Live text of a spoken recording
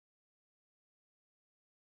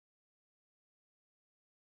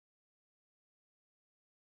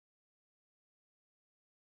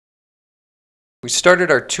We started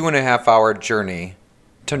our 2.5-hour journey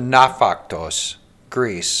to Nafpaktos,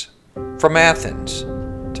 Greece, from Athens,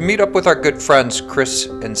 to meet up with our good friends Chris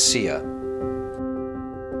and Sia.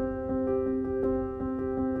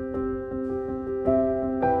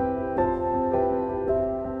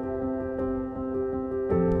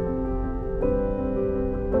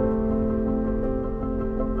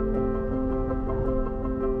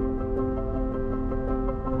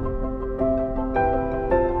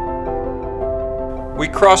 We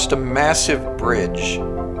crossed a massive bridge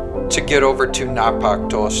to get over to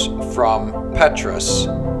Nafpaktos from Petros.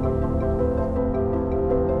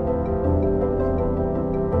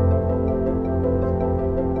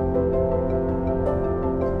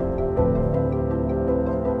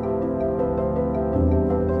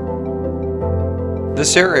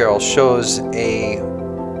 This aerial shows a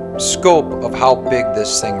scope of how big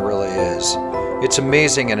this thing really is. It's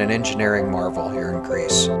amazing and an engineering marvel here in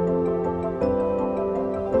Greece.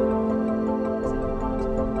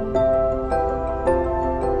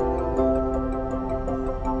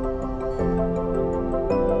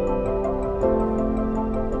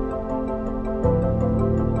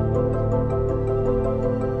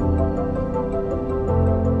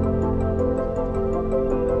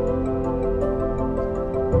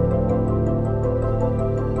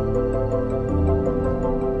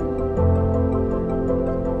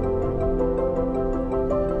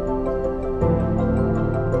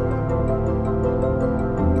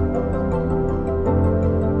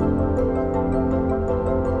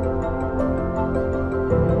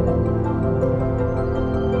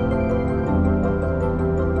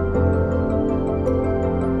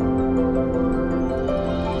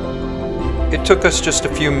 It took us just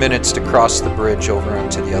a few minutes to cross the bridge over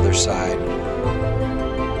onto the other side.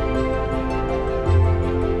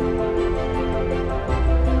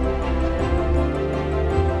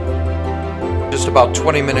 Just about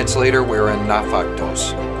 20 minutes later, we were in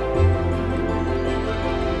Nafpaktos.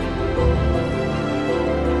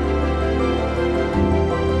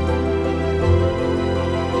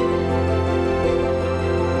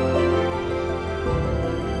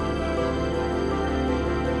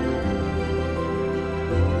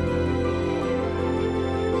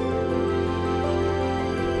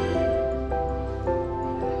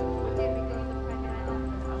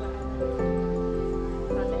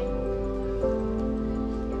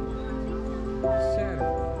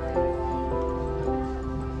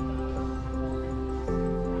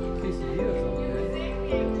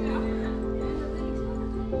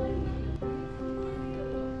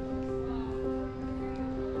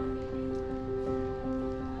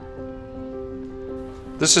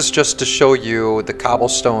 This is just to show you the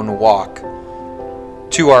cobblestone walk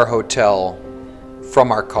to our hotel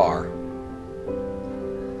from our car.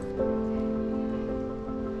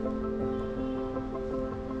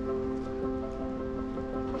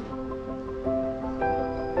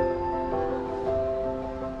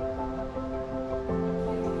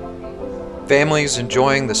 Families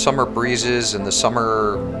enjoying the summer breezes and the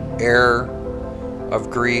summer air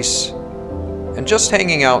of Greece and just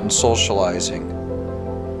hanging out and socializing.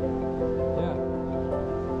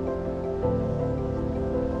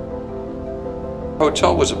 The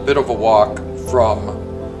hotel was a bit of a walk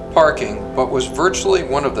from parking, but was virtually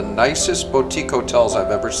one of the nicest boutique hotels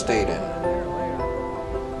I've ever stayed in.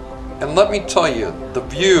 And let me tell you, the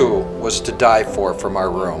view was to die for from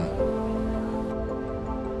our room.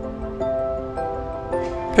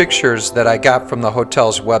 Pictures that I got from the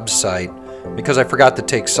hotel's website because I forgot to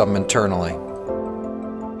take some internally.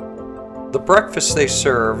 The breakfast they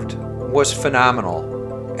served was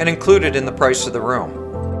phenomenal and included in the price of the room.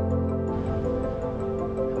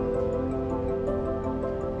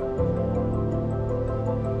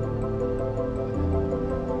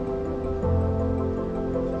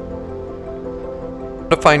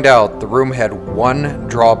 To find out, the room had one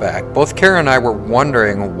drawback. Both Kara and I were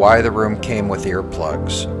wondering why the room came with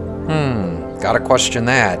earplugs. Gotta question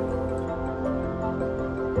that.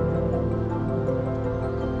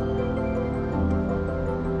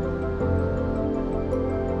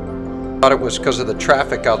 Thought it was because of the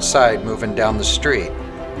traffic outside moving down the street.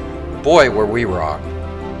 Boy, were we wrong.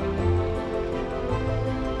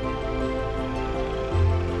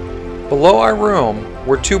 Below our room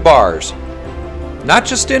were two bars. Not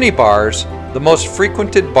just any bars, the most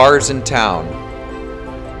frequented bars in town.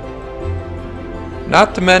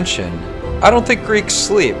 Not to mention, I don't think Greeks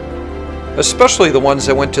sleep, especially the ones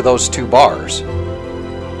that went to those two bars.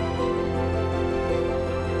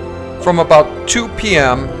 From about 2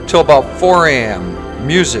 p.m. till about 4 a.m.,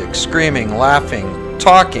 music, screaming, laughing,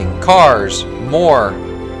 talking, cars, more,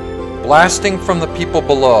 blasting from the people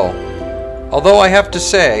below. Although I have to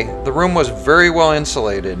say, the room was very well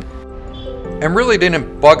insulated and really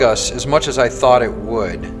didn't bug us as much as I thought it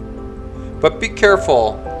would. But be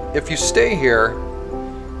careful, if you stay here,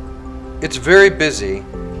 it's very busy,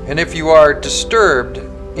 and if you are disturbed,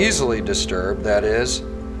 easily disturbed that is,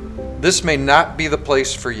 this may not be the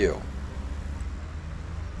place for you.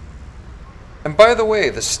 And by the way,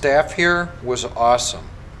 the staff here was awesome.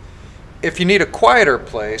 If you need a quieter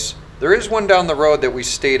place, there is one down the road that we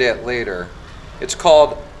stayed at later. It's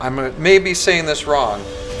called, I may be saying this wrong,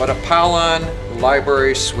 but Apollon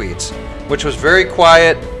Library Suites, which was very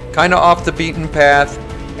quiet, kind of off the beaten path,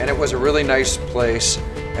 and it was a really nice place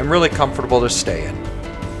and really comfortable to stay in.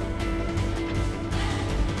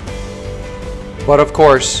 But of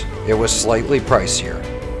course, it was slightly pricier.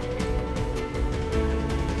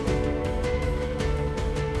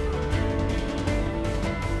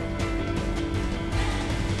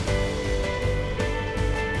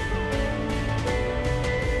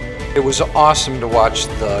 It was awesome to watch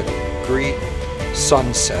the Greek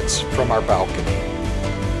sunsets from our balcony.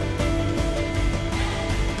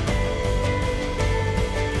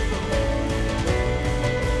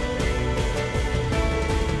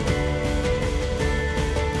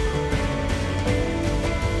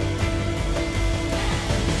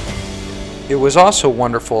 It was also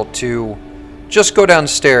wonderful to just go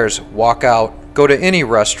downstairs, walk out, go to any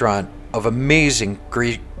restaurant of amazing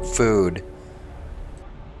Greek food.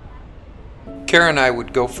 Kara and I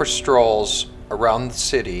would go for strolls around the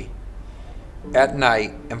city at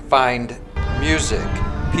night and find music,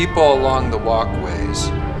 people along the walkways,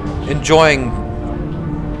 enjoying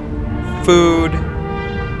food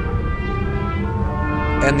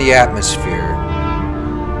and the atmosphere.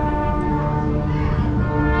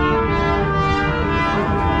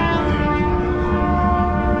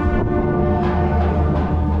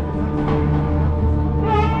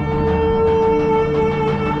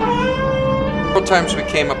 Several times we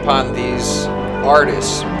came upon these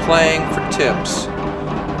artists playing for tips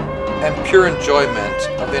and pure enjoyment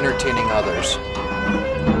of entertaining others.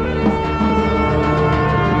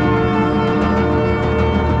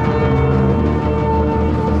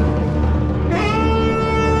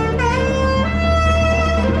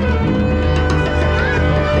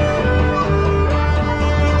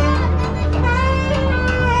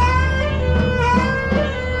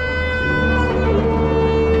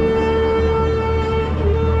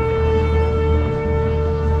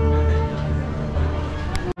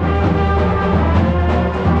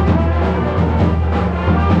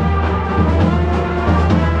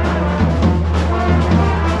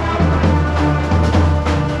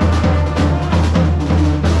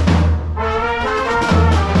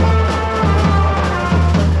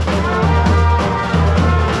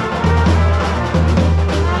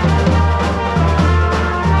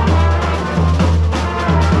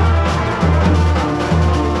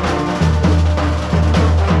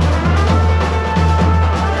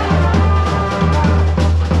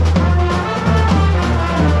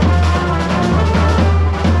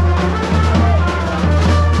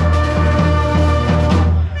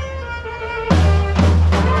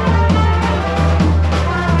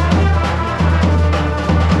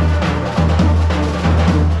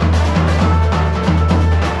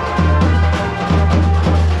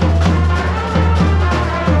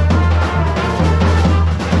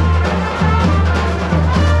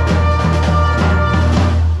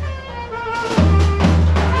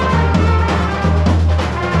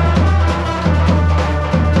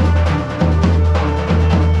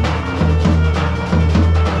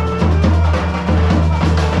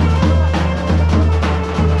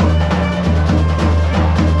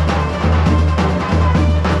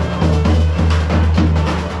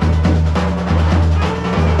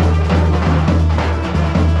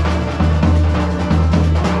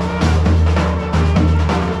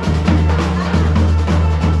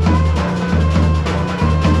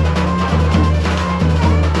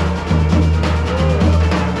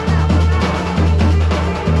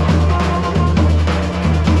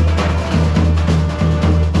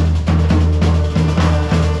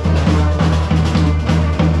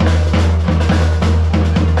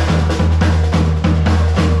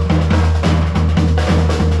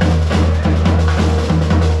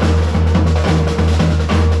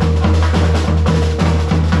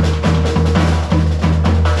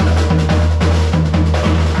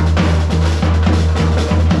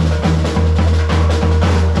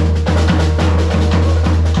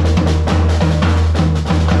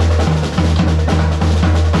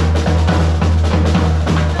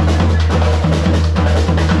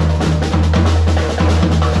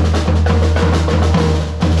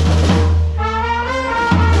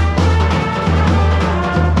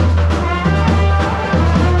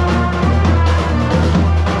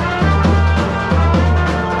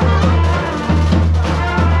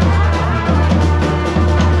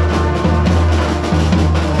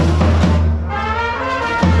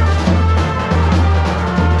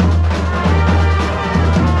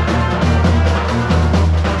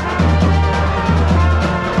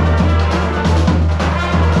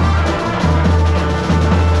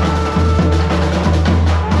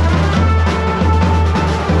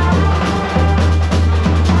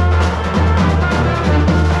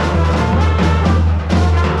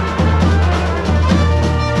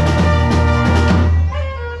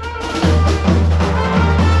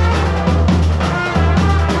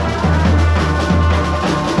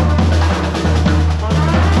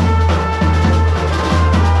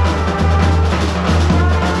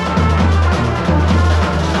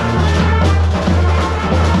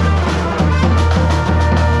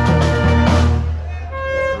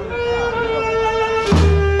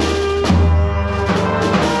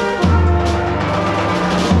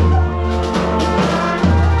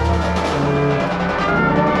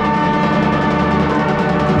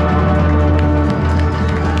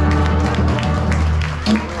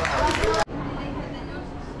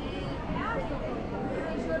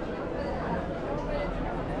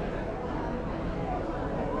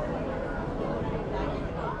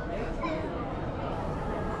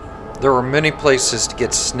 There were many places to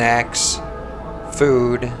get snacks,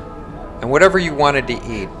 food, and whatever you wanted to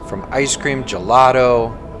eat, from ice cream,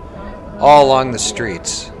 gelato, all along the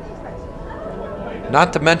streets.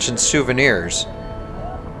 Not to mention souvenirs.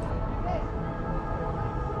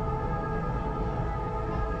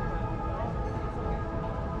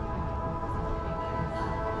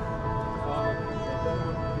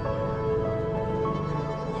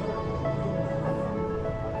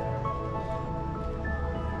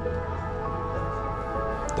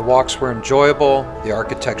 The walks were enjoyable, the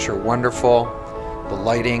architecture wonderful, the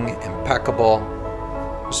lighting impeccable.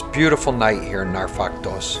 It was a beautiful night here in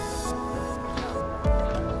Nafpaktos.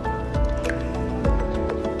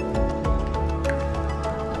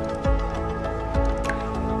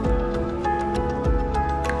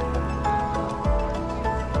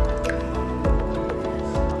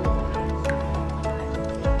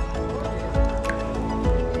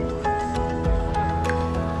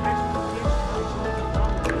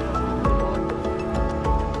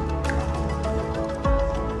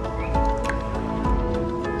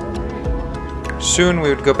 Soon we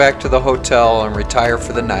would go back to the hotel and retire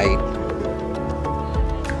for the night,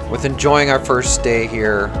 with enjoying our first day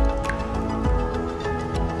here.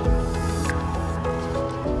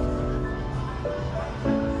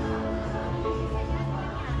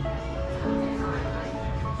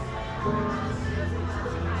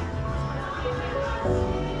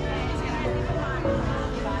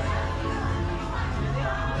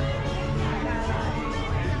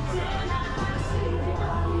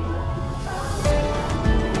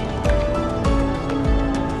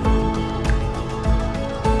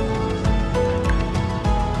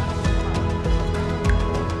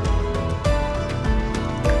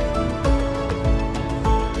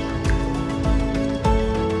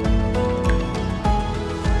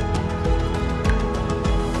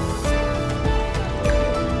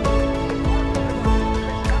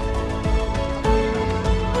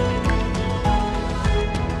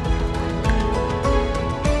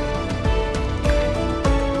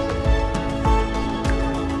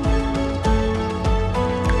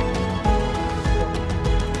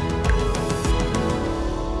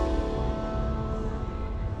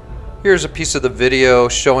 Here's a piece of the video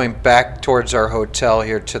showing back towards our hotel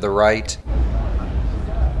here to the right.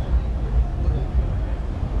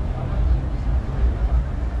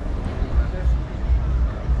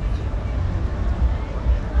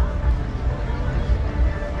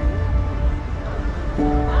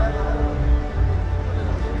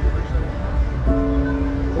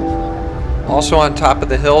 Also on top of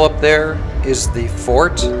the hill up there is the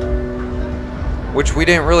fort, which we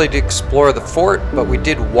didn't really explore the fort, but we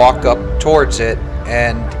did walk up towards it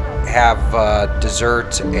and have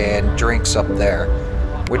desserts and drinks up there,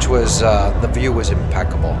 which was, the view was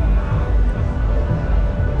impeccable.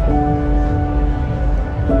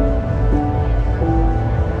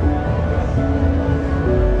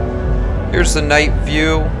 Here's the night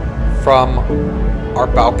view from our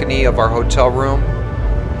balcony of our hotel room.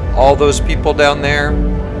 All those people down there,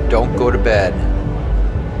 don't go to bed.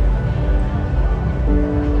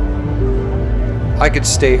 I could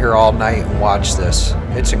stay here all night and watch this.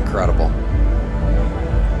 It's incredible.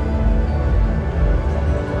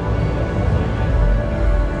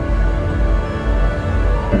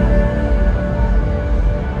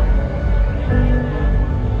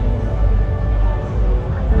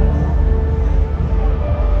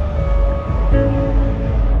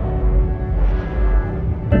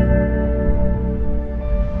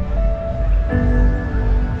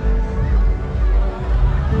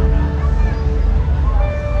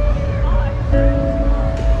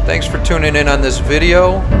 Thanks for tuning in on this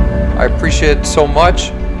video. I appreciate it so much.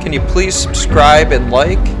 Can you please subscribe and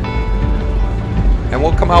like? And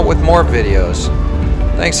we'll come out with more videos.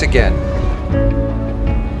 Thanks again.